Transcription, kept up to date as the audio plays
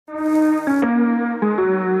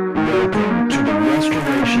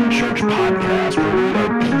podcast where we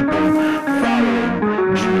are people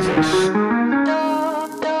following Jesus.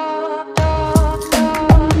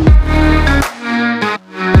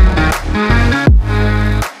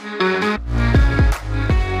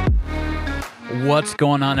 What's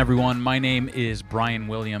going on, everyone? My name is Brian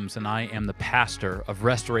Williams, and I am the pastor of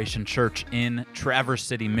Restoration Church in Traverse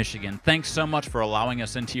City, Michigan. Thanks so much for allowing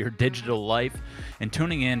us into your digital life and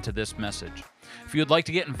tuning in to this message. If you would like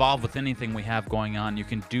to get involved with anything we have going on, you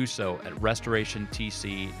can do so at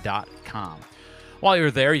restorationtc.com. While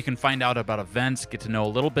you're there, you can find out about events, get to know a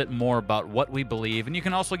little bit more about what we believe, and you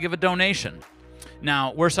can also give a donation.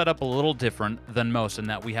 Now, we're set up a little different than most in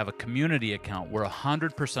that we have a community account where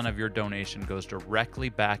 100% of your donation goes directly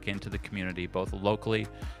back into the community, both locally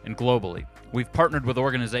and globally. We've partnered with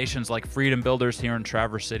organizations like Freedom Builders here in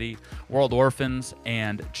Traverse City, World Orphans,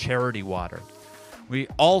 and Charity Water. We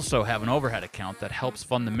also have an overhead account that helps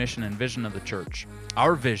fund the mission and vision of the church.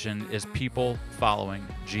 Our vision is people following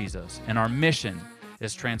Jesus, and our mission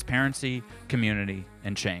is transparency, community,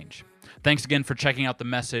 and change. Thanks again for checking out the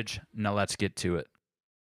message. Now let's get to it.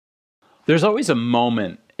 There's always a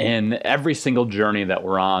moment in every single journey that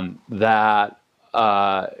we're on that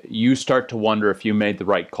you start to wonder if you made the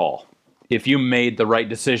right call, if you made the right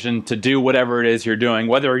decision to do whatever it is you're doing,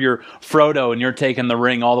 whether you're Frodo and you're taking the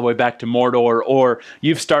ring all the way back to Mordor, or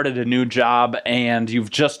you've started a new job and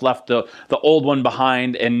you've just left the old one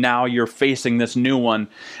behind and now you're facing this new one.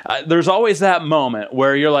 There's always that moment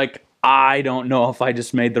where you're like, I don't know if I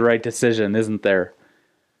just made the right decision, isn't there?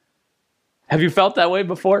 Have you felt that way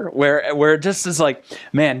before? Where it just is like,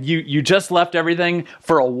 man, you just left everything.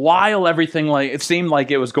 For a while, everything it seemed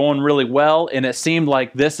like it was going really well, and it seemed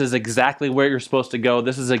like this is exactly where you're supposed to go.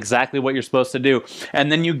 This is exactly what you're supposed to do.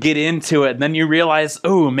 And then you get into it, and then you realize,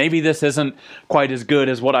 oh, maybe this isn't quite as good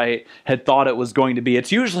as what I had thought it was going to be.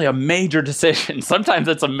 It's usually a major decision. Sometimes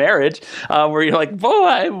it's a marriage where you're like,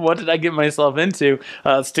 boy, what did I get myself into?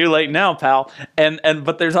 It's too late now, pal.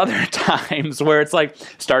 But there's other times where it's like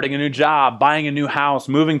starting a new job, buying a new house,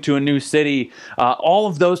 moving to a new city, all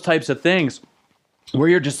of those types of things where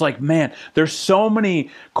you're just like, man, there's so many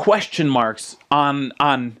question marks on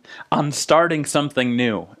starting something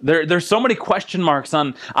new. There's so many question marks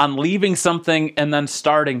on leaving something and then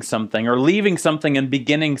starting something, or leaving something and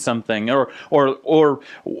beginning something, or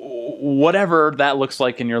whatever that looks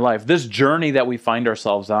like in your life. This journey that we find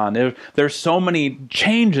ourselves on, there's so many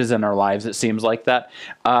changes in our lives, it seems like, that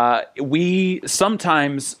we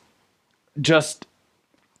sometimes just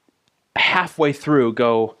halfway through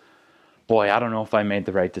go, boy, I don't know if I made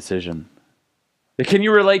the right decision. Can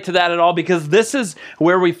you relate to that at all? Because this is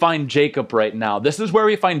where we find Jacob right now. This is where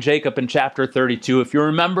we find Jacob in chapter 32. If you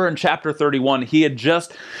remember, in chapter 31, he had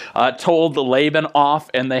just told Laban off,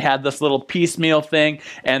 and they had this little piecemeal thing,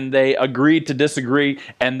 and they agreed to disagree,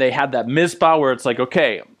 and they had that Mizpah where it's like,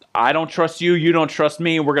 okay, I don't trust you, you don't trust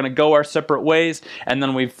me, we're going to go our separate ways. And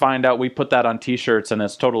then we find out, we put that on t-shirts, and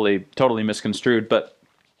it's totally misconstrued. But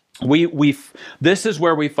this is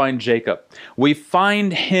where we find Jacob. We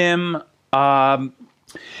find him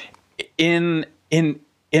in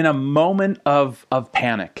a moment of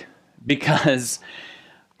panic, because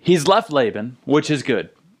he's left Laban, which is good.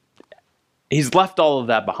 He's left all of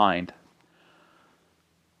that behind.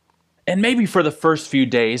 And maybe for the first few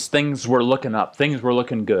days, things were looking up. Things were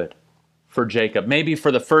looking good for Jacob. Maybe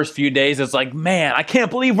for the first few days, it's like, man, I can't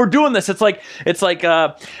believe we're doing this. It's like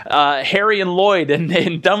Harry and Lloyd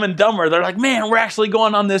in Dumb and Dumber. They're like, man, we're actually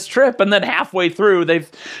going on this trip. And then halfway through,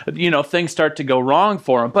 things start to go wrong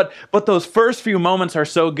for them. But those first few moments are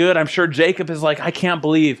so good. I'm sure Jacob is like, I can't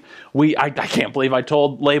believe I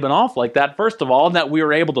told Laban off like that, first of all, and that we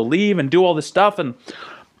were able to leave and do all this stuff.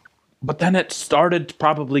 But then it started to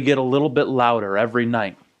probably get a little bit louder every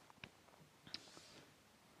night.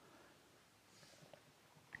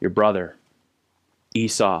 Your brother,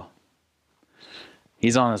 Esau,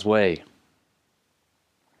 he's on his way.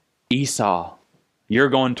 Esau, you're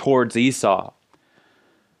going towards Esau.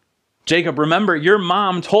 Jacob, remember, your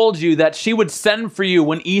mom told you that she would send for you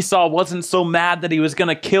when Esau wasn't so mad that he was going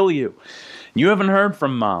to kill you. You haven't heard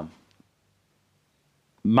from Mom.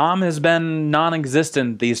 Mom has been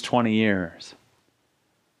non-existent these 20 years.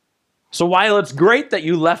 So while it's great that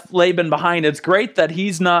you left Laban behind, it's great that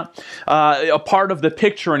he's not a part of the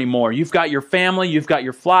picture anymore. You've got your family, you've got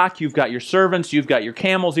your flock, you've got your servants, you've got your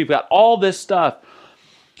camels, you've got all this stuff.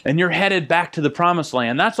 And you're headed back to the promised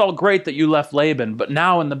land. That's all great that you left Laban, but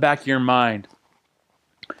now in the back of your mind,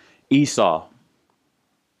 Esau.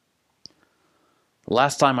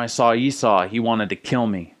 Last time I saw Esau, he wanted to kill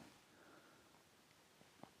me.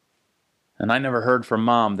 And I never heard from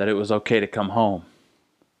Mom that it was okay to come home.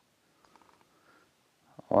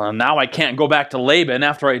 Well, now I can't go back to Laban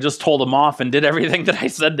after I just told him off and did everything that I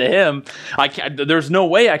said to him. There's no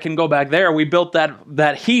way I can go back there. We built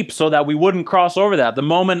that heap so that we wouldn't cross over that. The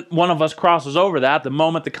moment one of us crosses over that, the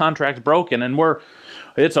moment the contract's broken, and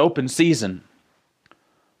it's open season.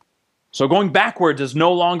 So going backwards is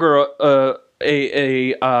no longer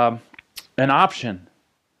an option.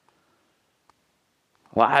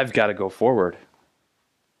 Well, I've got to go forward.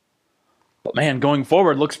 But man, going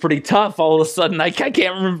forward looks pretty tough. All of a sudden, I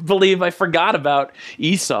can't believe I forgot about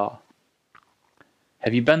Esau.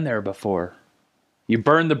 Have you been there before? You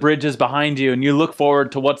burn the bridges behind you and you look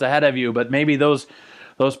forward to what's ahead of you, but maybe those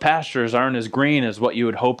pastures aren't as green as what you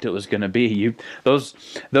had hoped it was going to be. Those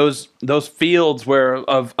fields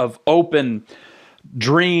of open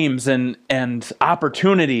dreams and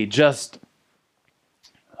opportunity just,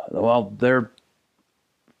 well, they're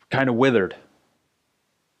kind of withered.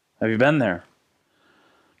 Have you been there?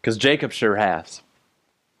 Because Jacob sure has.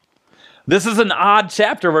 This is an odd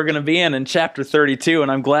chapter we're going to be in chapter 32,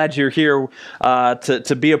 and I'm glad you're here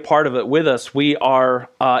to be a part of it with us. We are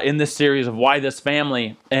in this series of Why This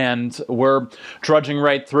Family, and we're trudging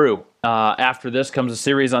right through. After this comes a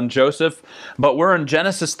series on Joseph, but we're in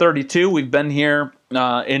Genesis 32. We've been here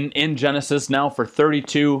in Genesis now for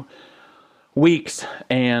 32 weeks,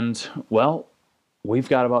 and, well, we've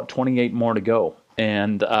got about 28 more to go.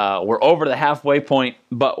 And we're over the halfway point,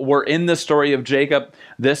 but we're in the story of Jacob,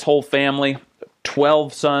 this whole family,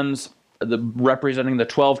 12 sons, representing the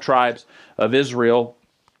 12 tribes of Israel.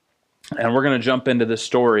 And we're going to jump into this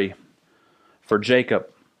story for Jacob.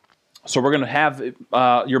 So we're going to have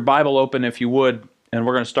your Bible open, if you would, and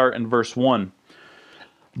we're going to start in verse 1.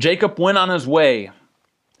 Jacob went on his way,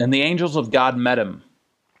 and the angels of God met him.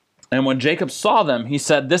 And when Jacob saw them, he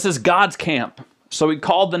said, "This is God's camp." So he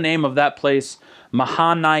called the name of that place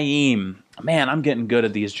Mahanaim. Man, I'm getting good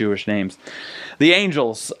at these Jewish names. The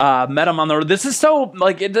angels met him on the road. This is so,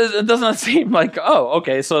 it doesn't seem like, oh,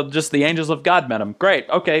 okay, so just the angels of God met him. Great,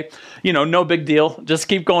 okay. No big deal. Just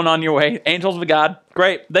keep going on your way. Angels of God,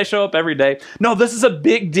 great. They show up every day. No, this is a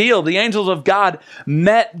big deal. The angels of God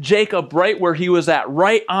met Jacob right where he was at,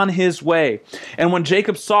 right on his way. And when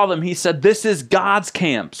Jacob saw them, he said, "This is God's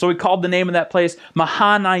camp." So he called the name of that place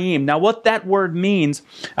Mahanaim. Now, what that word means,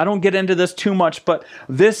 I don't get into this too much, but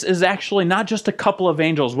this is actually not just a couple of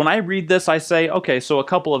angels. When I read this, I say, okay, so a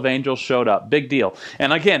couple of angels showed up. Big deal.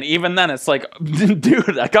 And again, even then, it's like,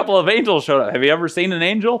 dude, a couple of angels showed up. Have you ever seen an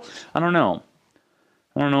angel? I don't know.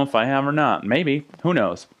 I don't know if I have or not. Maybe. Who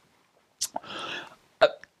knows?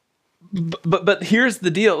 But here's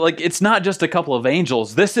the deal. It's not just a couple of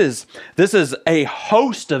angels. This is a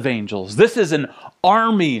host of angels. This is an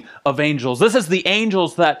army of angels. This is the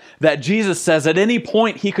angels that Jesus says at any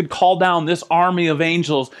point he could call down this army of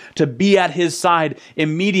angels to be at his side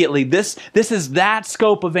immediately. This is that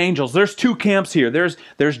scope of angels. There's two camps here.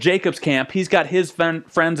 There's Jacob's camp. He's got his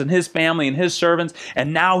friends and his family and his servants,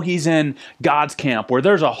 and now he's in God's camp where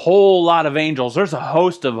there's a whole lot of angels. There's a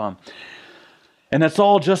host of them. And it's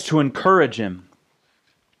all just to encourage him.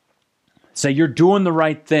 Say, you're doing the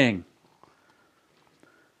right thing.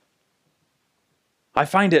 I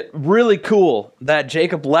find it really cool that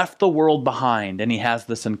Jacob left the world behind and he has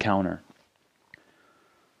this encounter.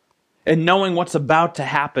 And knowing what's about to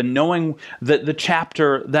happen, knowing the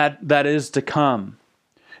chapter that is to come.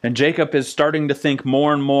 And Jacob is starting to think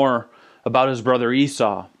more and more about his brother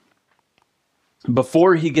Esau.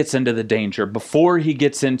 Before he gets into the danger, before he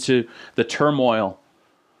gets into the turmoil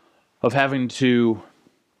of having to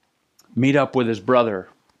meet up with his brother,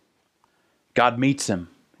 God meets him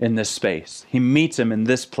in this space. He meets him in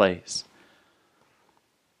this place.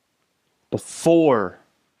 Before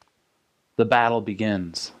the battle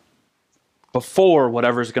begins, before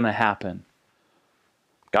whatever's going to happen,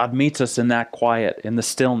 God meets us in that quiet, in the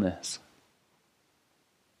stillness.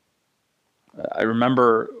 I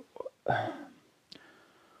remember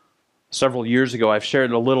several years ago, I've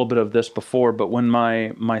shared a little bit of this before, but when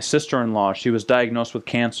my sister-in-law, she was diagnosed with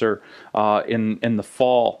cancer in the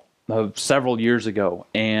fall of several years ago,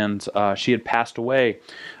 and she had passed away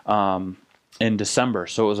in December,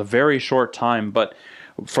 so it was a very short time, but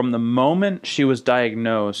from the moment she was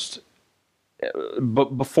diagnosed,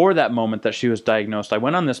 but before that moment that she was diagnosed, I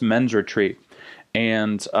went on this men's retreat,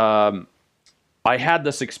 and I had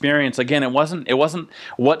this experience. Again, it wasn't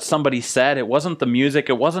what somebody said. It wasn't the music.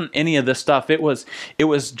 It wasn't any of this stuff. It was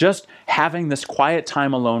just having this quiet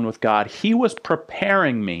time alone with God. He was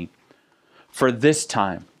preparing me for this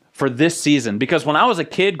time, for this season. Because when I was a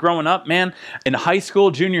kid growing up, man, in high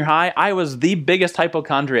school, junior high, I was the biggest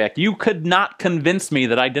hypochondriac. You could not convince me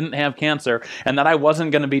that I didn't have cancer and that I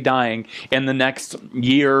wasn't going to be dying in the next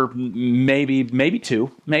year, maybe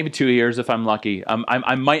 2 years if I'm lucky.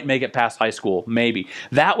 I might make it past high school, maybe.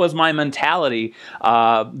 That was my mentality.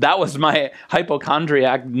 That was my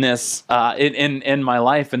hypochondriacness in my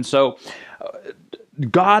life. And so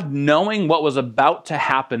God, knowing what was about to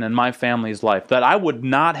happen in my family's life, that I would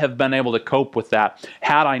not have been able to cope with that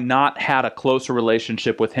had I not had a closer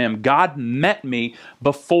relationship with Him. God met me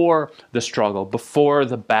before the struggle, before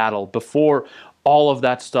the battle, before all of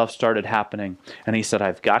that stuff started happening. And He said,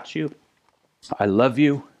 I've got you. I love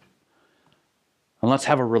you. And let's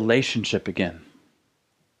have a relationship again.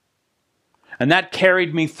 And that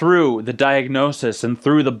carried me through the diagnosis and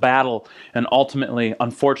through the battle and ultimately,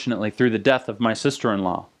 unfortunately, through the death of my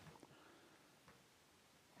sister-in-law.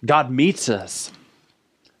 God meets us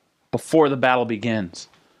before the battle begins.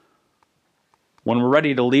 When we're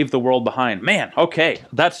ready to leave the world behind. Man, okay,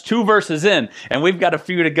 that's 2 verses in, and we've got a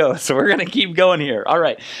few to go, so we're going to keep going here. All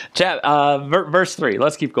right, verse 3,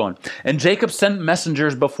 let's keep going. And Jacob sent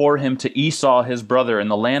messengers before him to Esau his brother in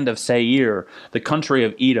the land of Seir, the country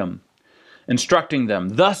of Edom, instructing them,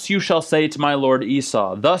 thus you shall say to my lord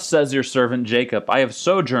Esau, thus says your servant Jacob, I have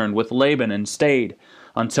sojourned with Laban and stayed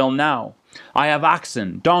until now. I have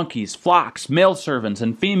oxen, donkeys, flocks, male servants,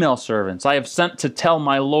 and female servants. I have sent to tell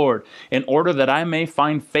my lord, in order that I may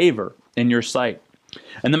find favor in your sight.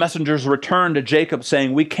 And the messengers returned to Jacob,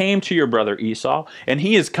 saying, we came to your brother Esau, and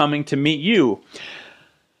he is coming to meet you.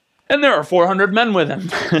 And there are 400 men with him.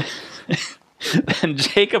 And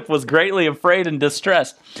Jacob was greatly afraid and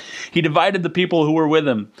distressed. He divided the people who were with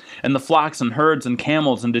him, and the flocks and herds and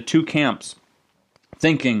camels into 2 camps,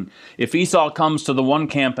 thinking, if Esau comes to the one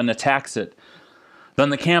camp and attacks it,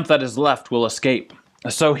 then the camp that is left will escape.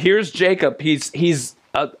 So here's Jacob.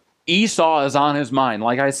 Esau is on his mind,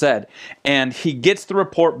 like I said, and he gets the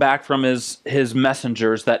report back from his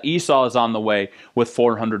messengers that Esau is on the way with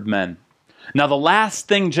 400 men. Now, the last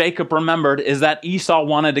thing Jacob remembered is that Esau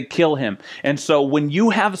wanted to kill him. And so when you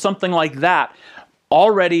have something like that,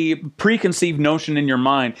 already preconceived notion in your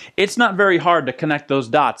mind, it's not very hard to connect those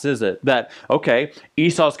dots, is it? That, okay,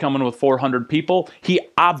 Esau's coming with 400 people. He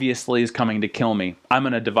obviously is coming to kill me. I'm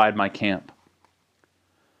going to divide my camp.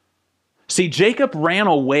 See, Jacob ran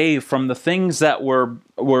away from the things that were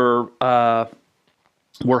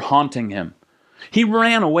haunting him. He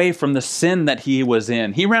ran away from the sin that he was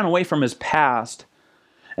in. He ran away from his past,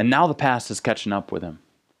 and now the past is catching up with him.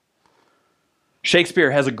 Shakespeare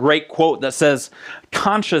has a great quote that says,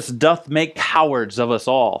 conscience doth make cowards of us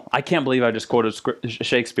all. I can't believe I just quoted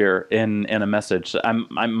Shakespeare in a message.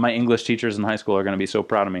 My English teachers in high school are going to be so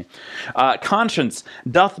proud of me. Conscience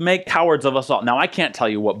doth make cowards of us all. Now, I can't tell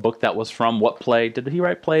you what book that was from, what play. Did he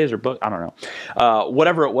write plays or book? I don't know.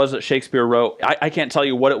 Whatever it was that Shakespeare wrote, I can't tell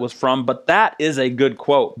you what it was from, but that is a good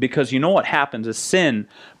quote, because you know what happens is sin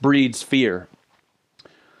breeds fear.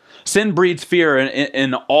 Sin breeds fear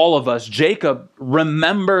in all of us. Jacob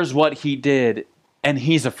remembers what he did, and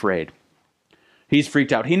he's afraid. He's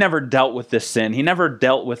freaked out. He never dealt with this sin. He never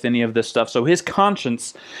dealt with any of this stuff. So his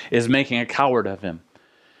conscience is making a coward of him.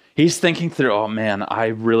 He's thinking through, oh man, I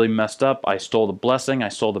really messed up. I stole the blessing. I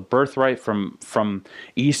stole the birthright from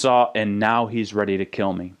Esau, and now he's ready to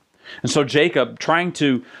kill me. And so Jacob, trying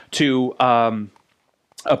to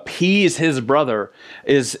appease his brother,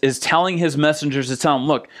 is telling his messengers to tell him,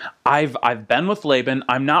 look, I've been with Laban.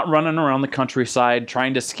 I'm not running around the countryside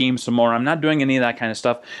trying to scheme some more. I'm not doing any of that kind of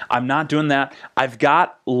stuff. I'm not doing that. I've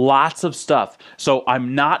got lots of stuff. So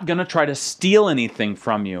I'm not going to try to steal anything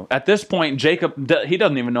from you. At this point, Jacob, he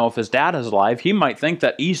doesn't even know if his dad is alive. He might think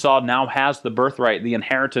that Esau now has the birthright, the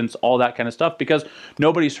inheritance, all that kind of stuff, because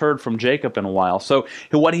nobody's heard from Jacob in a while. So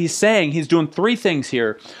what he's saying, he's doing 3 things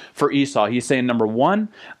here for Esau. He's saying, number 1,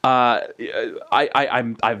 I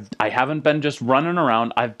haven't been just running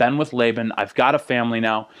around. I've been with Laban. I've got a family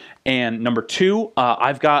now. And number 2,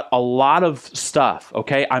 I've got a lot of stuff.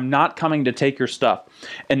 Okay, I'm not coming to take your stuff.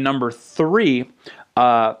 And number 3,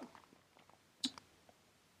 I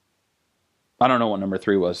don't know what number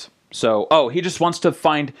 3 was. So, he just wants to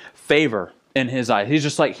find favor in his eyes. He's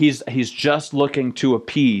just like he's just looking to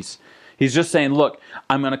appease. He's just saying, look,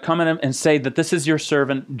 I'm going to come in and say that this is your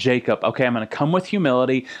servant, Jacob. Okay, I'm going to come with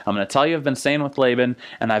humility. I'm going to tell you I've been staying with Laban,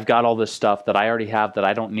 and I've got all this stuff that I already have that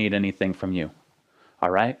I don't need anything from you.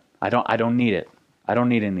 All right? I don't need it. I don't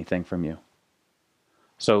need anything from you.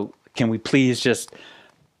 So can we please just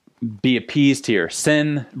be appeased here?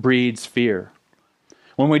 Sin breeds fear.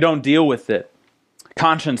 When we don't deal with it,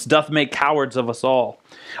 Conscience doth make cowards of us all.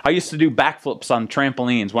 I used to do backflips on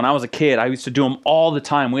trampolines. When I was a kid, I used to do them all the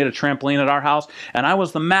time. We had a trampoline at our house, and I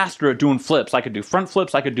was the master at doing flips. I could do front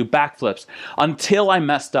flips, I could do back flips, until I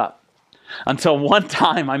messed up. Until one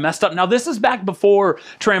time I messed up. Now, this is back before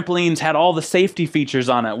trampolines had all the safety features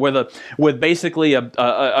on it, with basically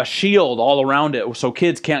a shield all around it, so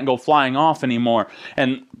kids can't go flying off anymore.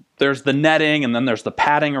 And there's the netting, and then there's the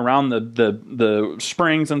padding around the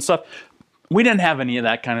springs and stuff. We didn't have any of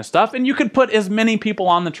that kind of stuff, and you could put as many people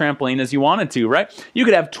on the trampoline as you wanted to, right? You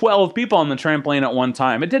could have 12 people on the trampoline at one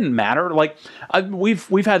time. It didn't matter. Like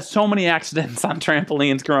we've had so many accidents on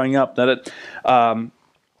trampolines growing up that it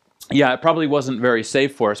probably wasn't very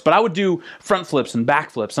safe for us. But I would do front flips and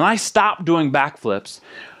back flips, and I stopped doing back flips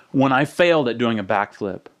when I failed at doing a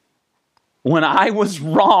backflip. When I was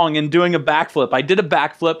wrong in doing a backflip, I did a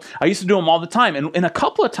backflip. I used to do them all the time. And a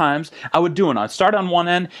couple of times I would do it. I'd start on one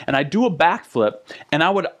end and I'd do a backflip and I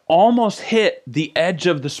would almost hit the edge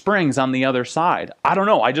of the springs on the other side. I don't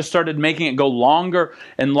know. I just started making it go longer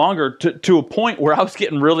and longer to a point where I was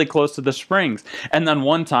getting really close to the springs. And then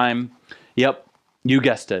one time, yep, you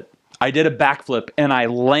guessed it, I did a backflip and I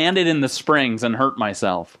landed in the springs and hurt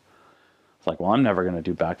myself. It's like, well, I'm never going to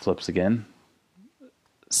do backflips again.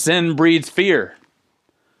 Sin breeds fear.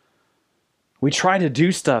 We try to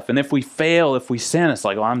do stuff, and if we fail, if we sin, it's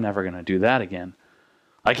like, well, I'm never going to do that again.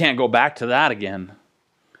 I can't go back to that again.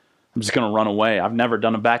 I'm just going to run away. I've never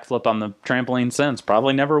done a backflip on the trampoline since.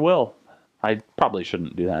 Probably never will. I probably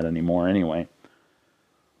shouldn't do that anymore anyway.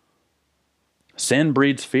 Sin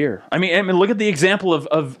breeds fear. I mean, look at the example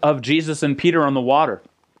of Jesus and Peter on the water.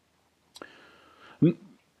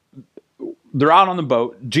 They're out on the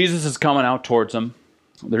boat. Jesus is coming out towards them.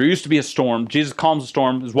 There used to be a storm. Jesus calms the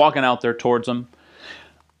storm, is walking out there towards them.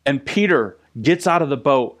 And Peter gets out of the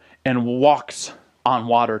boat and walks on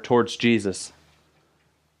water towards Jesus.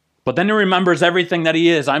 But then he remembers everything that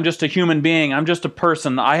he is. I'm just a human being. I'm just a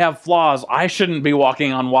person. I have flaws. I shouldn't be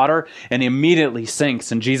walking on water. And he immediately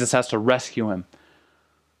sinks, and Jesus has to rescue him.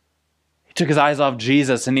 He took his eyes off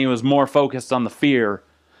Jesus, and he was more focused on the fear.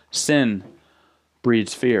 Sin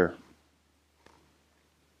breeds fear.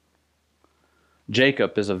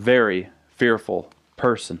 Jacob is a very fearful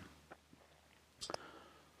person.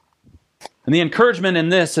 And the encouragement in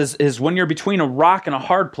this is when you're between a rock and a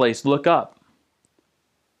hard place, look up.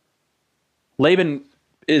 Laban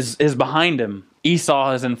is behind him.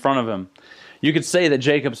 Esau is in front of him. You could say that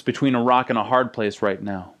Jacob's between a rock and a hard place right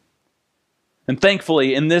now. And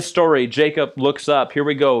thankfully, in this story, Jacob looks up. Here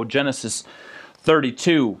we go, Genesis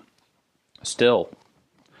 32, still.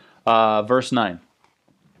 Verse 9.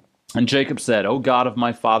 And Jacob said, O God of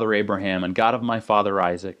my father Abraham and God of my father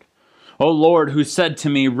Isaac, O Lord, who said to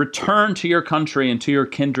me, return to your country and to your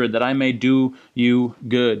kindred, that I may do you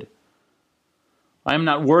good. I am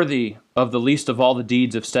not worthy of the least of all the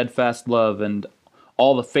deeds of steadfast love and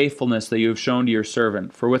all the faithfulness that you have shown to your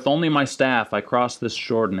servant. For with only my staff I crossed this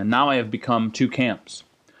Jordan, and now I have become two camps.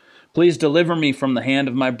 Please deliver me from the hand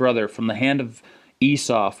of my brother, from the hand of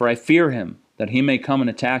Esau, for I fear him, that he may come and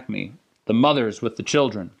attack me, the mothers with the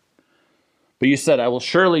children. But you said, I will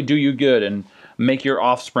surely do you good and make your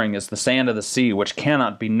offspring as the sand of the sea, which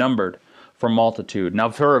cannot be numbered for multitude.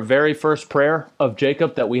 Now, for a very first prayer of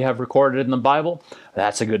Jacob that we have recorded in the Bible,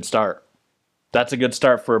 that's a good start. That's a good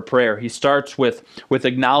start for a prayer. He starts with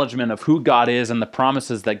acknowledgement of who God is and the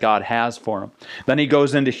promises that God has for him. Then he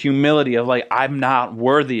goes into humility of like, I'm not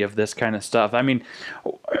worthy of this kind of stuff. I mean,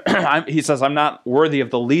 he says, I'm not worthy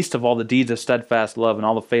of the least of all the deeds of steadfast love and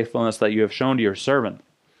all the faithfulness that you have shown to your servant.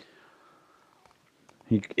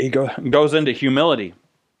 He goes into humility,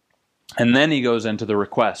 and then he goes into the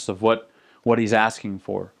request of what he's asking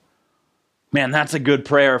for. Man, that's a good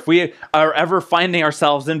prayer. If we are ever finding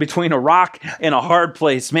ourselves in between a rock and a hard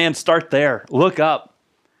place, man, start there. Look up.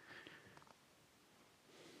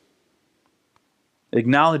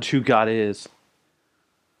 Acknowledge who God is.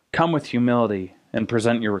 Come with humility and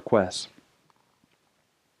present your requests.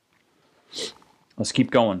 Let's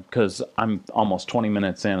keep going, because I'm almost 20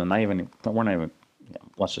 minutes in, and we're not even.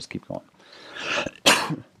 Let's just keep going.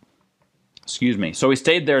 Excuse me. So he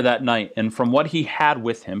stayed there that night, and from what he had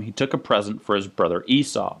with him, he took a present for his brother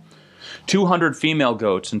Esau. 200 female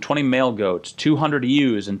goats and 20 male goats, 200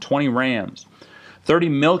 ewes and 20 rams, 30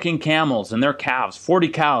 milking camels and their calves, 40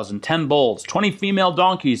 cows and 10 bulls, 20 female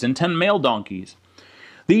donkeys and 10 male donkeys.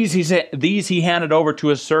 These he handed over to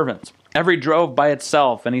his servants, every drove by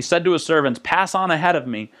itself, and he said to his servants, pass on ahead of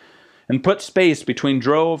me, and put space between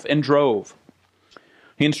drove and drove.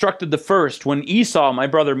 He instructed the first, when Esau, my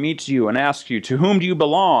brother, meets you and asks you, to whom do you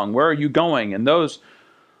belong? Where are you going? And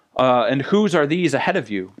whose are these ahead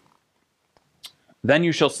of you? Then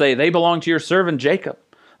you shall say, they belong to your servant Jacob.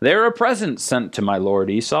 They are a present sent to my lord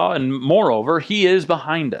Esau, and moreover, he is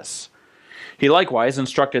behind us. He likewise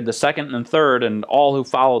instructed the second and third and all who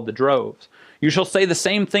followed the droves. You shall say the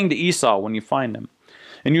same thing to Esau when you find him.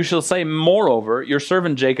 And you shall say, moreover, your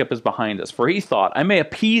servant Jacob is behind us. For he thought, I may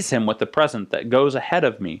appease him with the present that goes ahead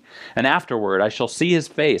of me, and afterward I shall see his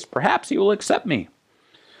face. Perhaps he will accept me.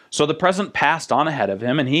 So the present passed on ahead of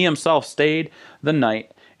him, and he himself stayed the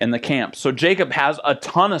night in the camp. So Jacob has a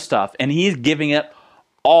ton of stuff, and he's giving it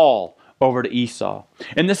all over to Esau.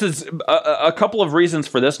 And this is a couple of reasons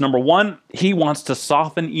for this. Number one, he wants to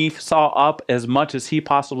soften Esau up as much as he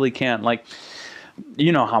possibly can. Like,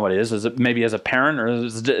 you know how it is, maybe as a parent or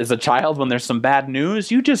as a child, when there's some bad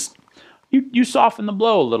news, you soften the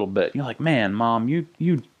blow a little bit. You're like, man, Mom,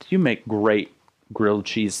 you make great grilled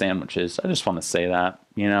cheese sandwiches. I just want to say that,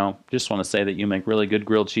 just want to say that you make really good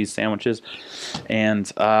grilled cheese sandwiches.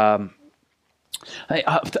 And I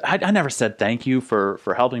never said thank you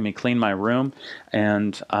for helping me clean my room.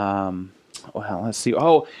 And well, let's see.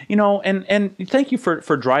 Oh, and thank you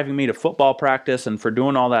for driving me to football practice and for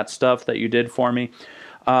doing all that stuff that you did for me.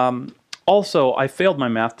 Also, I failed my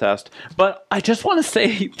math test, but I just want to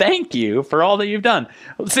say thank you for all that you've done.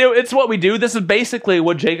 See, it's what we do. This is basically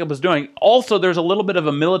what Jacob is doing. Also, there's a little bit of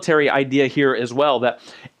a military idea here as well, that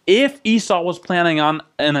if Esau was planning on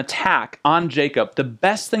an attack on Jacob, the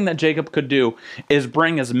best thing that Jacob could do is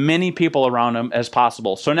bring as many people around him as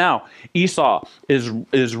possible. So now Esau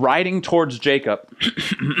is riding towards Jacob.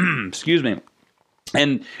 Excuse me.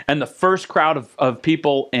 And the first crowd of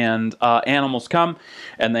people and animals come,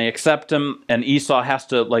 and they accept him, and Esau has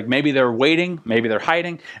to, maybe they're waiting, maybe they're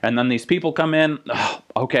hiding, and then these people come in. Oh,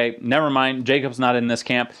 okay, never mind, Jacob's not in this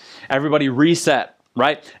camp. Everybody reset,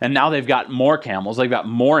 right? And now they've got more camels, they've got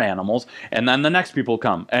more animals, and then the next people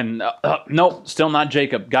come, and nope, still not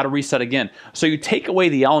Jacob, got to reset again. So you take away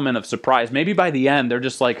the element of surprise. Maybe by the end, they're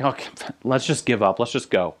just like, okay, let's just give up, let's just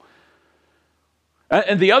go.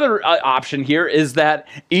 And the other option here is that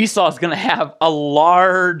Esau's going to have a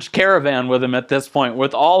large caravan with him at this point,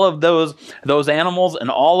 with all of those animals and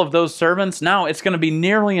all of those servants. Now it's going to be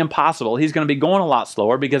nearly impossible. He's going to be going a lot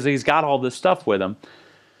slower because he's got all this stuff with him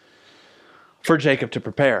for Jacob to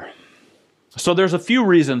prepare. So there's a few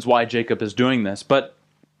reasons why Jacob is doing this, but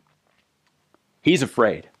he's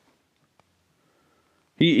afraid.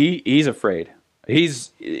 He's afraid.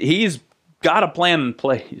 He's got a plan in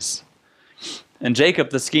place. And Jacob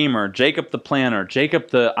the schemer, Jacob the planner, Jacob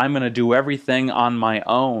the I'm going to do everything on my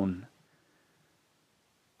own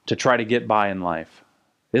to try to get by in life.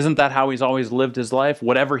 Isn't that how he's always lived his life?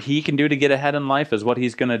 Whatever he can do to get ahead in life is what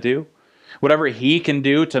he's going to do. Whatever he can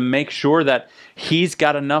do to make sure that he's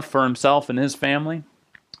got enough for himself and his family.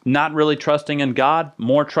 Not really trusting in God,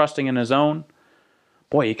 more trusting in his own.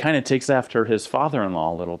 Boy, he kind of takes after his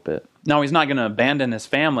father-in-law a little bit. Now, he's not going to abandon his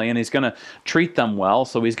family, and he's going to treat them well,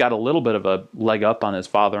 so he's got a little bit of a leg up on his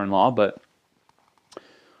father-in-law, but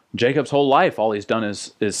Jacob's whole life, all he's done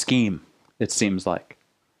is scheme, it seems like.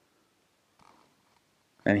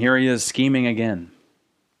 And here he is scheming again.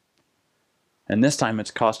 And this time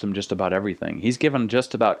it's cost him just about everything. He's given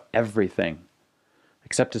just about everything,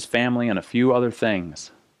 except his family and a few other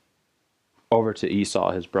things, over to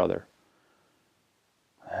Esau, his brother.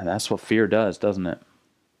 And that's what fear does, doesn't it?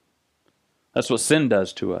 That's what sin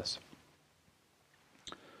does to us.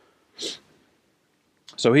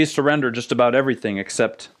 So he's surrendered just about everything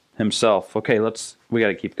except himself. Okay, we got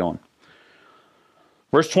to keep going.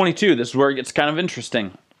 Verse 22, this is where it gets kind of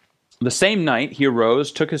interesting. The same night he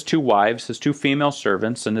arose, took his 2 wives, his 2 female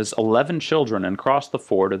servants, and his 11 children, and crossed the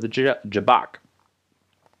ford of the Jabbok.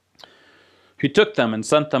 He took them and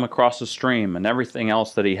sent them across the stream and everything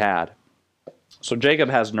else that he had. So Jacob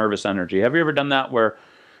has nervous energy. Have you ever done that where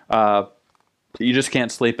you just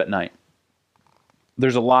can't sleep at night?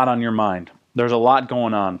 There's a lot on your mind. There's a lot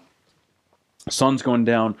going on. Sun's going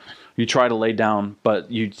down. You try to lay down, but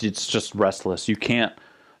it's just restless. You can't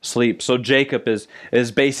sleep. So Jacob is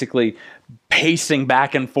basically pacing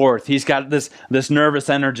back and forth. He's got this nervous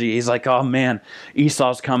energy. He's like, oh man,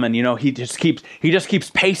 Esau's coming. He just keeps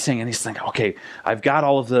pacing, and he's thinking, okay, I've got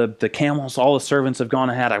all of the camels, all the servants have gone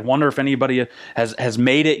ahead. I wonder if anybody has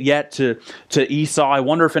made it yet to Esau. I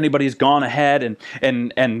wonder if anybody's gone ahead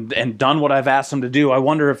and done what I've asked them to do. I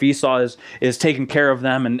wonder if Esau is taking care of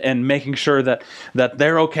them and making sure that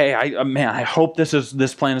they're okay. I hope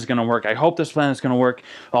this plan is going to work. I hope this plan is going to work.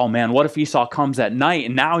 Oh man, what if Esau comes at night?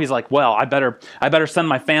 And now he's like, well, I better send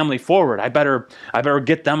my family forward. I better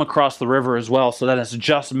get them across the river as well, so that it's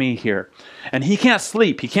just me here. And he can't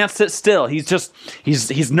sleep. He can't sit still.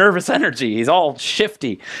 He's nervous energy. He's all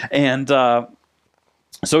shifty. And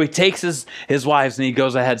So he takes his wives and he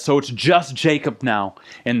goes ahead. So it's just Jacob now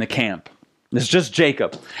in the camp. It's just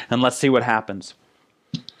Jacob. And let's see what happens.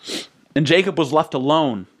 And Jacob was left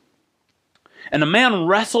alone. And a man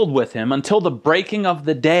wrestled with him until the breaking of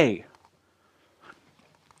the day.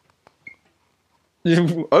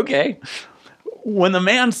 Okay. When the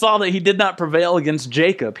man saw that he did not prevail against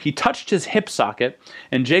Jacob, he touched his hip socket,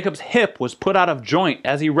 and Jacob's hip was put out of joint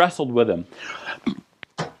as he wrestled with him.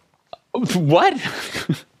 What?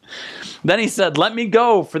 Then he said, "Let me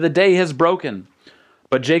go, for the day has broken."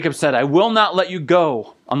 But Jacob said, "I will not let you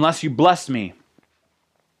go unless you bless me."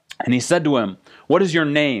 And he said to him, "What is your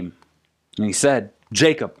name?" And he said,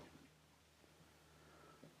 "Jacob."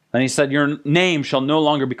 And he said, "Your name shall no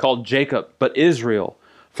longer be called Jacob, but Israel,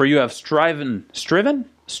 for you have striven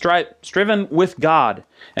with God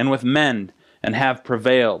and with men, and have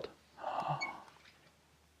prevailed."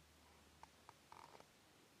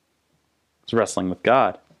 It's wrestling with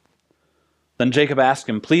God. Then Jacob asked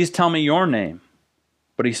him, "Please tell me your name."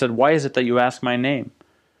 But he said, "Why is it that you ask my name?"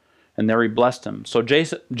 And there he blessed him. So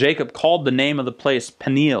Jacob called the name of the place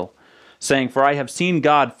Peniel, saying, "For I have seen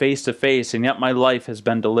God face to face, and yet my life has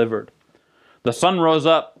been delivered." The sun rose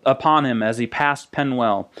up upon him as he passed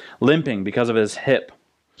Penuel, limping because of his hip.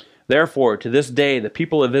 Therefore, to this day, the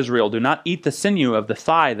people of Israel do not eat the sinew of the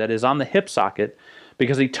thigh that is on the hip socket,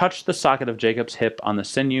 because he touched the socket of Jacob's hip on the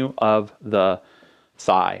sinew of the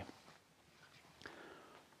thigh.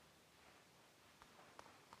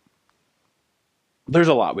 There's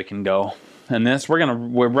a lot we can go in this. We've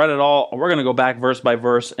read it all. We're gonna go back verse by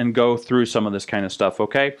verse and go through some of this kind of stuff.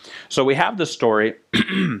 Okay, so we have the story.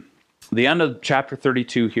 The end of chapter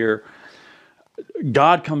 32 here.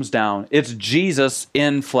 God comes down. It's Jesus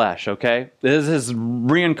in flesh. Okay, this is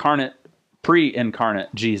reincarnate, pre-incarnate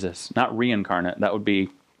Jesus, not reincarnate. That would be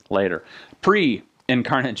later.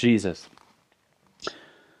 Pre-incarnate Jesus,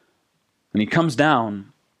 and he comes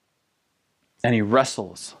down and he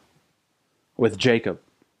wrestles with Jacob.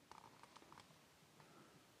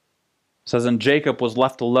 It says, "And Jacob was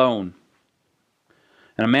left alone,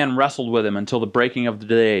 and a man wrestled with him until the breaking of the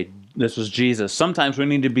day." This was Jesus. Sometimes we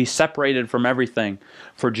need to be separated from everything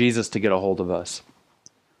for Jesus to get a hold of us.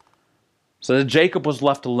 So Jacob was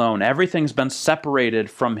left alone. Everything's been separated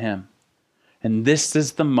from him. And this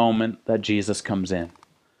is the moment that Jesus comes in.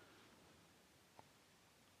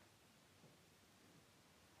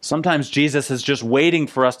 Sometimes Jesus is just waiting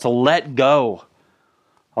for us to let go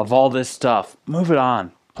of all this stuff. Move it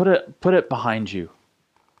on. Put it behind you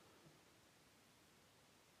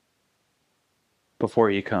before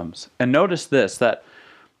he comes. And notice this, that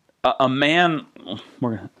a man,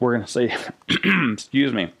 we're going to say,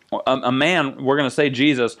 excuse me, a man, we're going to say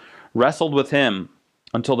Jesus, wrestled with him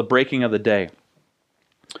until the breaking of the day.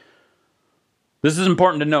 This is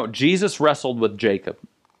important to note. Jesus wrestled with Jacob.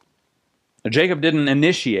 Jacob didn't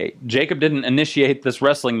initiate this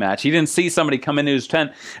wrestling match. He didn't see somebody come into his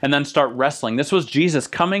tent and then start wrestling. This was Jesus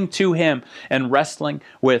coming to him and wrestling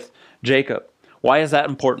with Jacob. Why is that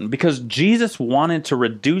important? Because Jesus wanted to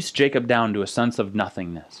reduce Jacob down to a sense of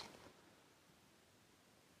nothingness,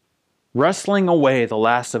 wrestling away the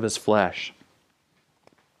last of his flesh.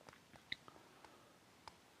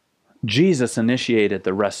 Jesus initiated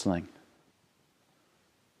the wrestling.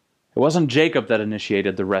 It wasn't Jacob that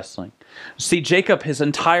initiated the wrestling. See, Jacob, his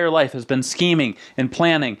entire life, has been scheming and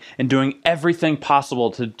planning and doing everything possible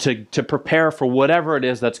to prepare for whatever it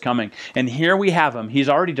is that's coming. And here we have him. He's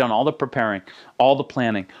already done all the preparing, all the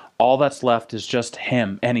planning. All that's left is just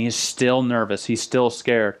him. And he's still nervous. He's still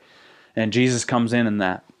scared. And Jesus comes in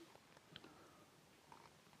that.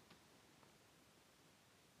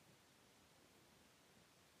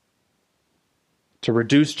 To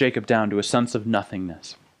reduce Jacob down to a sense of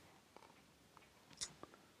nothingness.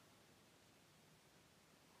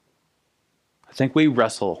 I think we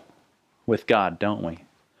wrestle with God, don't we?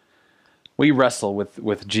 We wrestle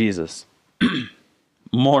with Jesus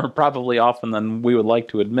more probably often than we would like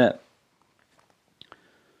to admit.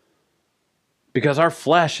 Because our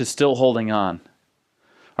flesh is still holding on.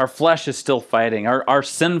 Our flesh is still fighting. Our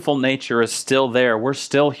sinful nature is still there. We're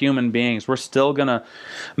still human beings. We're still going to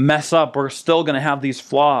mess up. We're still going to have these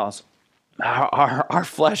flaws. Our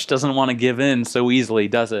flesh doesn't want to give in so easily,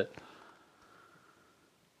 does it?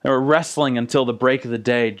 They were wrestling until the break of the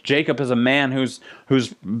day. Jacob is a man who's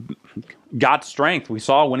got strength. We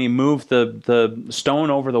saw when he moved the stone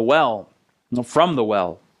over the well, from the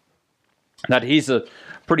well, that he's a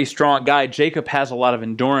pretty strong guy. Jacob has a lot of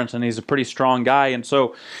endurance, and he's a pretty strong guy, and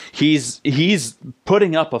so he's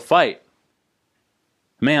putting up a fight.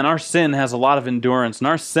 Man, our sin has a lot of endurance, and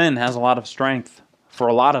our sin has a lot of strength for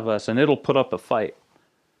a lot of us, and it'll put up a fight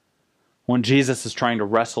when Jesus is trying to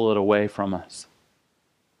wrestle it away from us.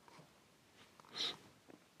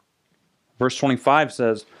 Verse 25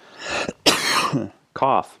 says,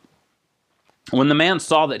 cough. When the man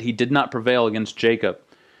saw that he did not prevail against Jacob,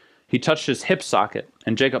 he touched his hip socket,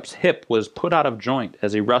 and Jacob's hip was put out of joint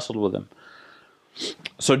as he wrestled with him.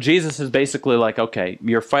 So Jesus is basically like, okay,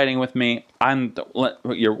 you're fighting with me.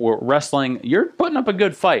 We're wrestling. You're putting up a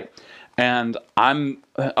good fight, and I'm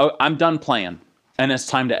done playing, and it's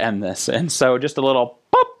time to end this. And so just a little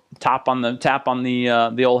pop, tap on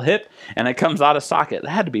the old hip, and it comes out of socket. That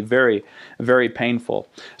had to be very, very painful.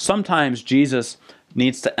 Sometimes Jesus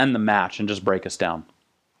needs to end the match and just break us down.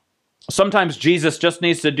 Sometimes Jesus just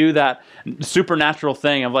needs to do that supernatural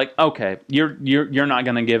thing of like, okay, you're not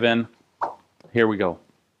going to give in. Here we go.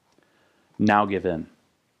 Now give in.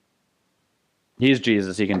 He's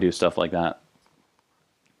Jesus. He can do stuff like that.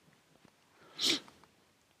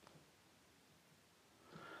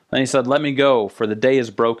 Then he said, let me go, for the day is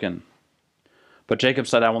broken. But Jacob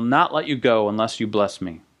said, I will not let you go unless you bless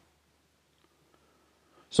me.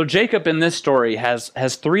 So Jacob in this story has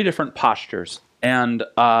three different postures. And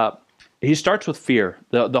he starts with fear.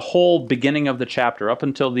 The whole beginning of the chapter, up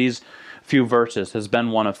until these few verses, has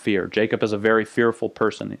been one of fear. Jacob is a very fearful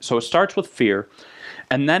person. So it starts with fear,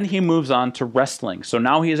 and then he moves on to wrestling. So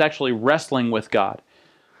now he is actually wrestling with God.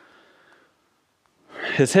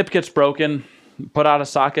 His hip gets broken, put out of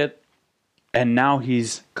socket, and now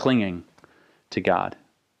he's clinging to God.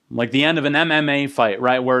 Like the end of an MMA fight,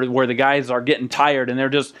 right? Where the guys are getting tired and they're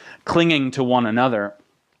just clinging to one another.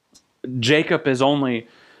 Jacob is only,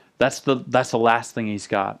 that's the last thing he's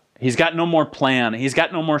got. He's got no more plan. He's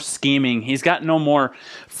got no more scheming. He's got no more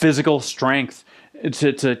physical strength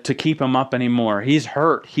to keep him up anymore. He's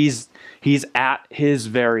hurt. He's at his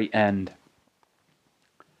very end.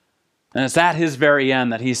 And it's at his very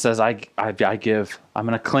end that he says, I give. I'm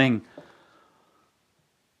going to cling.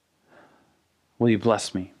 Will you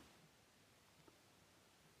bless me?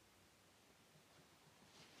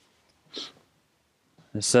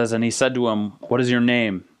 It says, and he said to him, what is your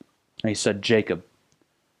name? And he said, Jacob.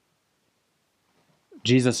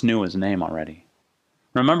 Jesus knew his name already.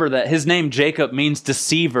 Remember that his name Jacob means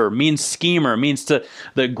deceiver, means schemer, means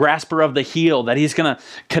the grasper of the heel, that he's going to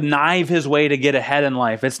connive his way to get ahead in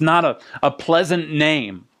life. It's not a pleasant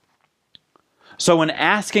name. So when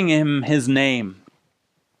asking him his name,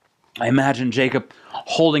 I imagine Jacob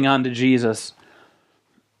holding on to Jesus,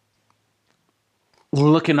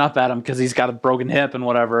 looking up at him because he's got a broken hip and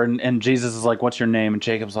whatever. And Jesus is like, what's your name? And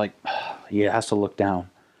Jacob's like, he has to look down.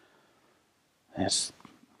 It's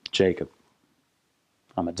Jacob.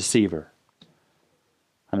 I'm a deceiver.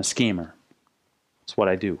 I'm a schemer. It's what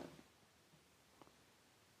I do.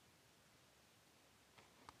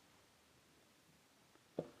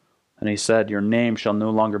 And he said, your name shall no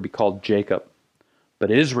longer be called Jacob, but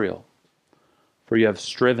Israel, for you have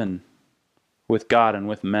striven with God and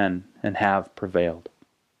with men and have prevailed.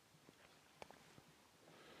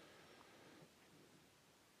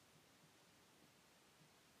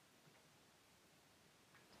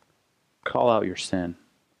 Call out your sin.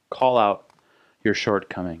 Call out your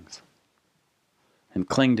shortcomings. And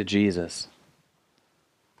cling to Jesus.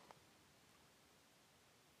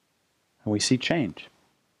 And we see change.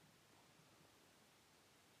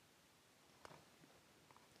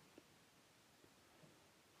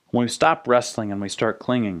 When we stop wrestling and we start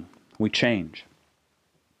clinging, we change.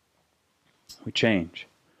 We change.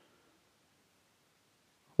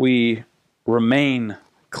 We remain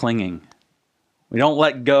clinging. We don't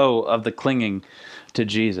let go of the clinging to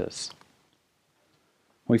Jesus.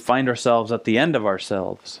 We find ourselves at the end of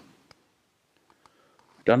ourselves.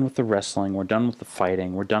 We're done with the wrestling. We're done with the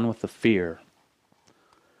fighting. We're done with the fear.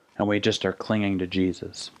 And we just are clinging to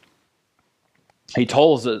Jesus. He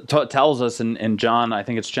tells us in John, I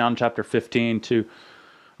think it's John chapter 15, to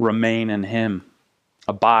remain in Him.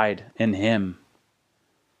 Abide in Him.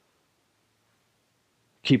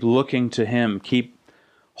 Keep looking to Him. Keep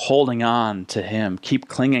holding on to Him. Keep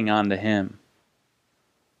clinging on to Him.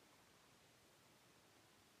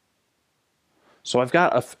 So I've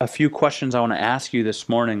got a few questions I want to ask you this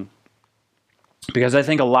morning, because I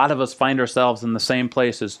think a lot of us find ourselves in the same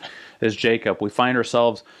place as Jacob. We find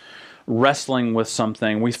ourselves wrestling with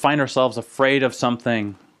something. We find ourselves afraid of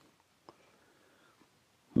something.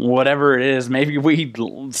 Whatever it is, maybe we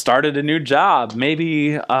started a new job.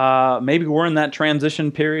 Maybe we're in that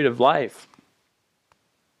transition period of life.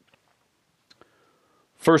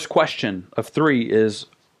 First question of 3 is,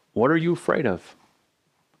 what are you afraid of?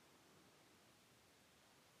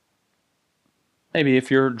 Maybe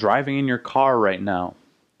if you're driving in your car right now,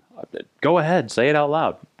 go ahead, say it out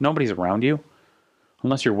loud. Nobody's around you.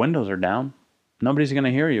 Unless your windows are down, nobody's going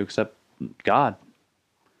to hear you except God.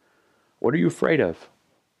 What are you afraid of?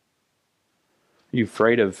 Are you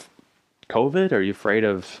afraid of COVID? Are you afraid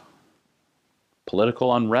of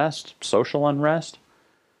political unrest, social unrest?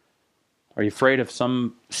 Are you afraid of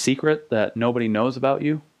some secret that nobody knows about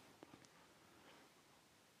you?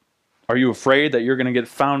 Are you afraid that you're going to get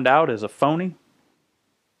found out as a phony?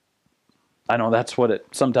 I know that's what it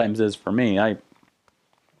sometimes is for me. I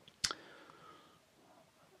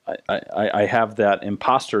have that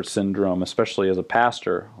imposter syndrome, especially as a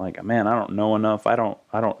pastor. Like, man, I don't know enough. I don't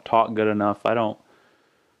talk good enough. I don't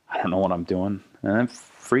know what I'm doing, and it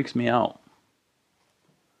freaks me out.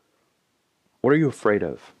 What are you afraid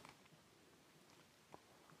of?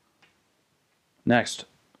 Next,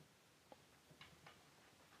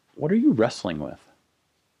 what are you wrestling with?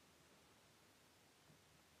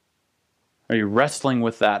 Are you wrestling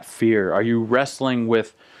with that fear? Are you wrestling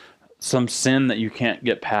with some sin that you can't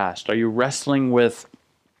get past? Are you wrestling with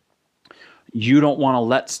you don't want to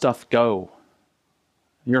let stuff go?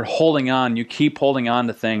 You're holding on. You keep holding on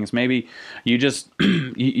to things. Maybe you just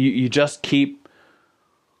you just keep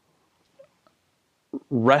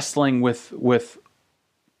wrestling with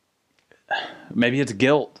maybe it's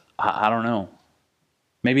guilt. I don't know.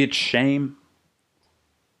 Maybe it's shame.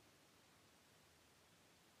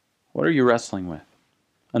 What are you wrestling with?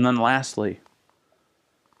 And then lastly,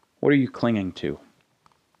 what are you clinging to?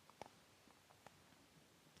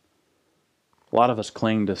 A lot of us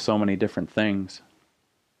cling to so many different things.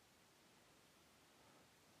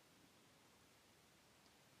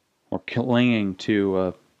 We're clinging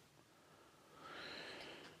to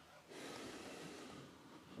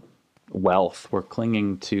wealth. We're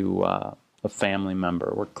clinging to a family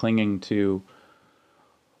member. We're clinging to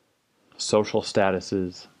social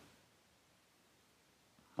statuses.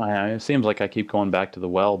 It seems like I keep going back to the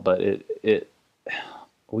well, but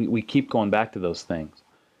we keep going back to those things.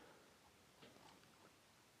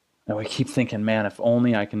 And we keep thinking, man, if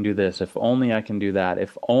only I can do this, if only I can do that,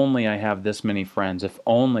 if only I have this many friends, if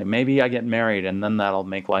only, maybe I get married and then that'll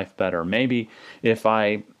make life better. Maybe if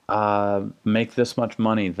I make this much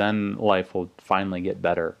money, then life will finally get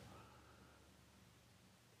better.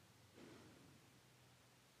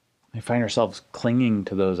 We find ourselves clinging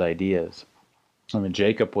to those ideas. I mean,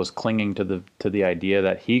 Jacob was clinging to the idea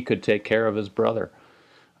that he could take care of his brother.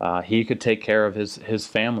 He could take care of his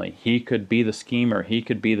family. He could be the schemer. He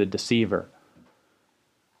could be the deceiver.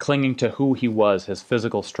 Clinging to who he was, his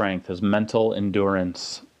physical strength, his mental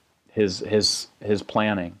endurance, his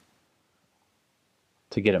planning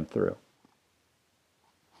to get him through.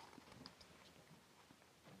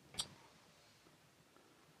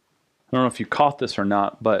 I don't know if you caught this or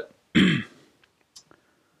not, but it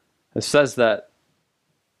says that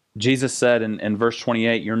Jesus said in verse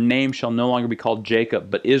 28, "Your name shall no longer be called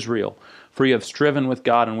Jacob, but Israel, for you have striven with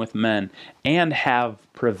God and with men, and have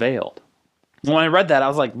prevailed." When I read that, I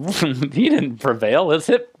was like, he didn't prevail. His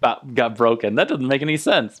hip got broken. That doesn't make any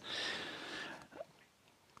sense.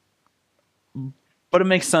 But it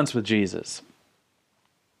makes sense with Jesus.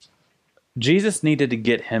 Jesus needed to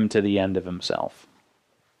get him to the end of himself.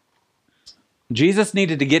 Jesus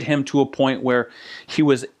needed to get him to a point where he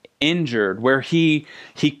was injured, where he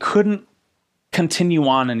couldn't continue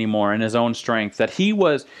on anymore in his own strength, that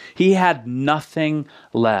he had nothing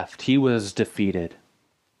left. He was defeated.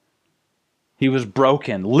 He was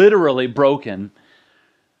broken, literally broken.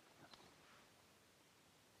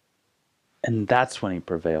 And that's when he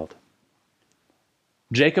prevailed.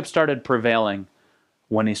 Jacob started prevailing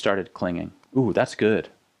when he started clinging. Ooh, that's good.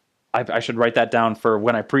 I should write that down for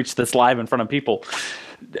when I preach this live in front of people.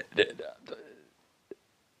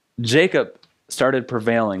 Jacob started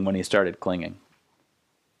prevailing when he started clinging.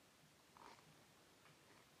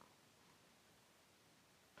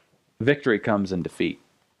 Victory comes in defeat.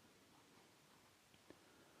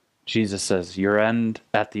 Jesus says, you're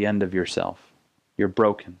at the end of yourself. You're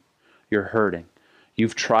broken. You're hurting.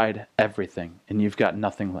 You've tried everything and you've got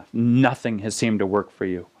nothing left. Nothing has seemed to work for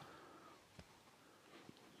you.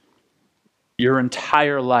 Your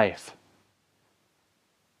entire life,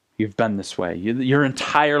 you've been this way. Your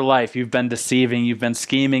entire life, you've been deceiving. You've been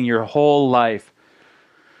scheming your whole life.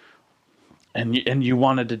 And you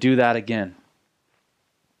wanted to do that again.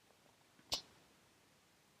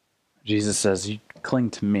 Jesus says, you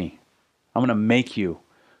cling to me. I'm going to make you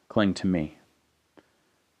cling to me.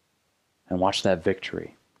 And watch that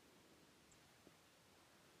victory.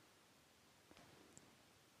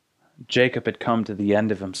 Jacob had come to the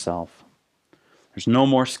end of himself. There's no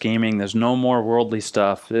more scheming. There's no more worldly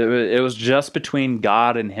stuff. It was just between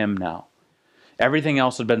God and him now. Everything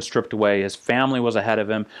else had been stripped away. His family was ahead of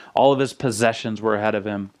him. All of his possessions were ahead of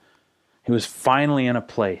him. He was finally in a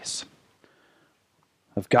place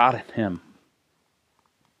of God in him.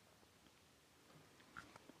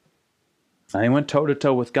 And he went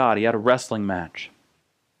toe-to-toe with God. He had a wrestling match.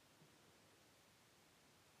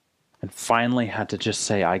 And finally had to just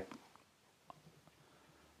say, I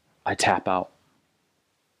tap out.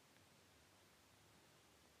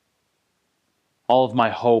 All of my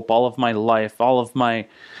hope, all of my life, all of my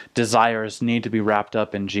desires need to be wrapped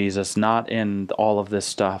up in Jesus, not in all of this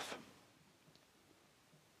stuff.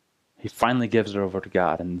 He finally gives it over to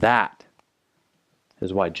God, and that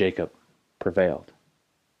is why Jacob prevailed.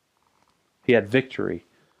 He had victory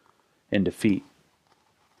in defeat.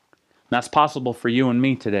 And that's possible for you and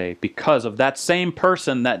me today because of that same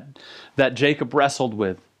person that Jacob wrestled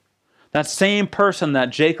with. That same person that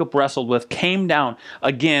Jacob wrestled with came down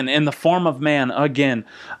again in the form of man again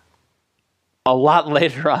a lot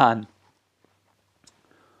later on.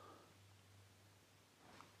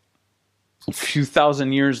 A few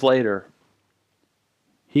thousand years later,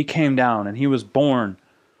 he came down and he was born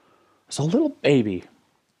as a little baby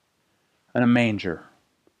in a manger.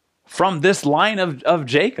 From this line of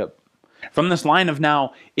Jacob, from this line of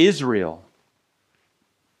now Israel,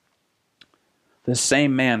 this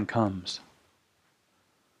same man comes,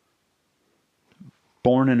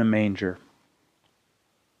 born in a manger,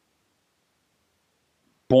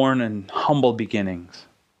 born in humble beginnings,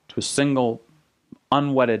 to a single,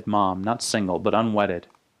 unwedded mom, not single, but unwedded.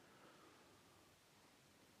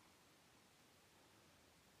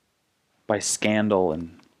 By scandal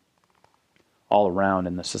and all around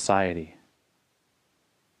in the society.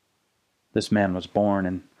 This man was born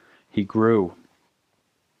and he grew.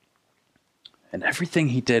 And everything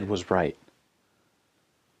he did was right.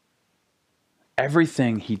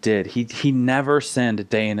 Everything he did. He never sinned a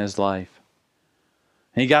day in his life.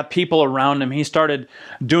 And he got people around him. He started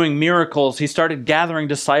doing miracles. He started gathering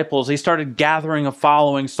disciples. He started gathering a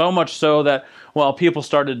following, so much so that, well, people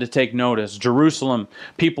started to take notice. Jerusalem,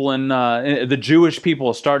 people in the Jewish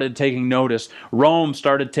people started taking notice. Rome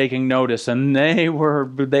started taking notice, and they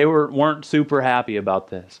weren't super happy about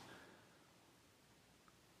this.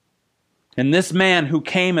 And this man who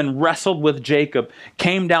came and wrestled with Jacob,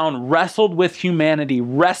 came down, wrestled with humanity,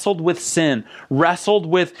 wrestled with sin, wrestled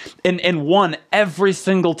with, and won every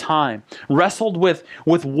single time. Wrestled with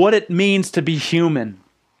what it means to be human.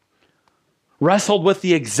 Wrestled with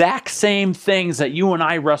the exact same things that you and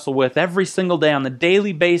I wrestle with every single day on the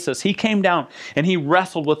daily basis. He came down and he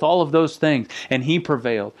wrestled with all of those things and he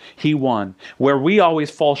prevailed. He won. Where we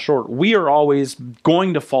always fall short, we are always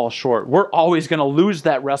going to fall short. We're always going to lose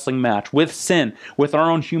that wrestling match with sin, with our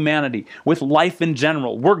own humanity, with life in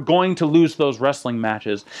general. We're going to lose those wrestling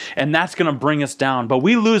matches and that's going to bring us down. But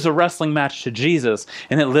we lose a wrestling match to Jesus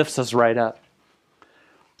and it lifts us right up.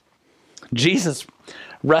 Jesus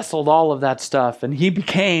wrestled all of that stuff, and he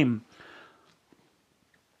became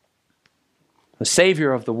the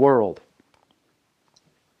Savior of the world.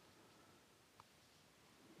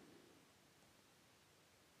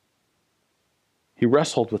 He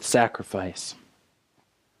wrestled with sacrifice.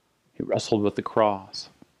 He wrestled with the cross.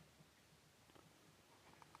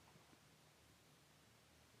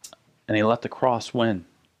 And he let the cross win.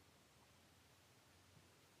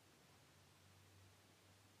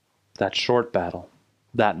 That short battle.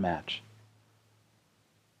 That match.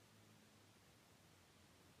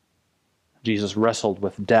 Jesus wrestled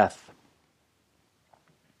with death.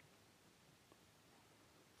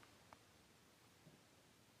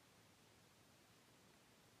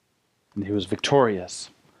 And he was victorious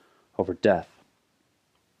over death.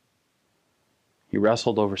 He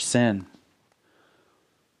wrestled over sin.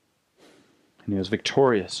 And he was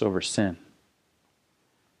victorious over sin.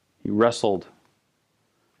 He wrestled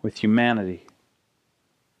with humanity.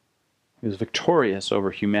 He was victorious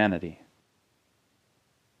over humanity.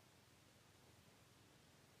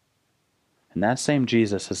 And that same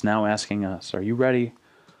Jesus is now asking us, are you ready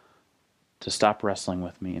to stop wrestling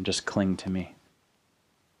with me and just cling to me?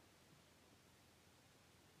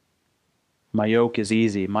 My yoke is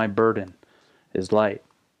easy, my burden is light.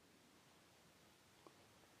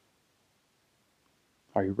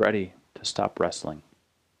 Are you ready to stop wrestling?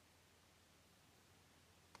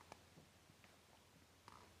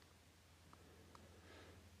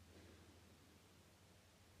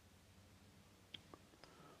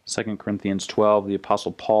 Second Corinthians 12, the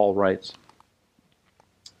Apostle Paul writes,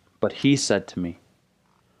 but he said to me,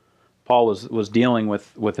 Paul was dealing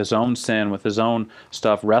with his own sin, with his own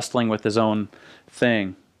stuff, wrestling with his own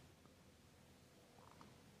thing.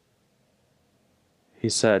 He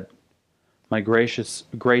said, My grace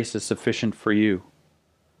is sufficient for you,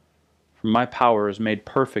 for my power is made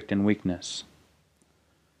perfect in weakness.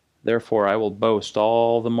 Therefore I will boast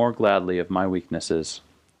all the more gladly of my weaknesses,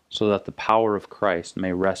 so that the power of Christ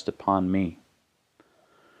may rest upon me.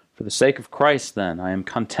 For the sake of Christ, then, I am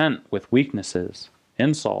content with weaknesses,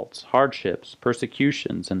 insults, hardships,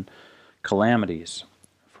 persecutions, and calamities.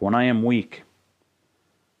 For when I am weak,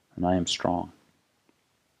 then I am strong.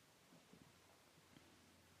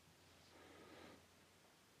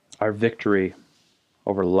 Our victory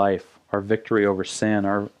over life, our victory over sin,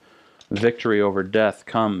 our victory over death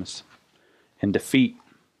comes in defeat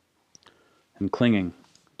and clinging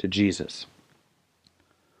to Jesus.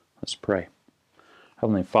 Let's pray.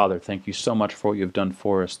 Heavenly Father, thank you so much for what you've done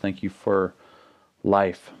for us. Thank you for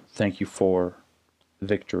life. Thank you for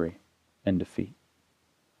victory and defeat.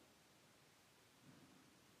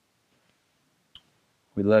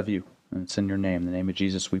 We love you, and it's in your name, in the name of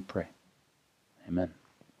Jesus we pray. Amen.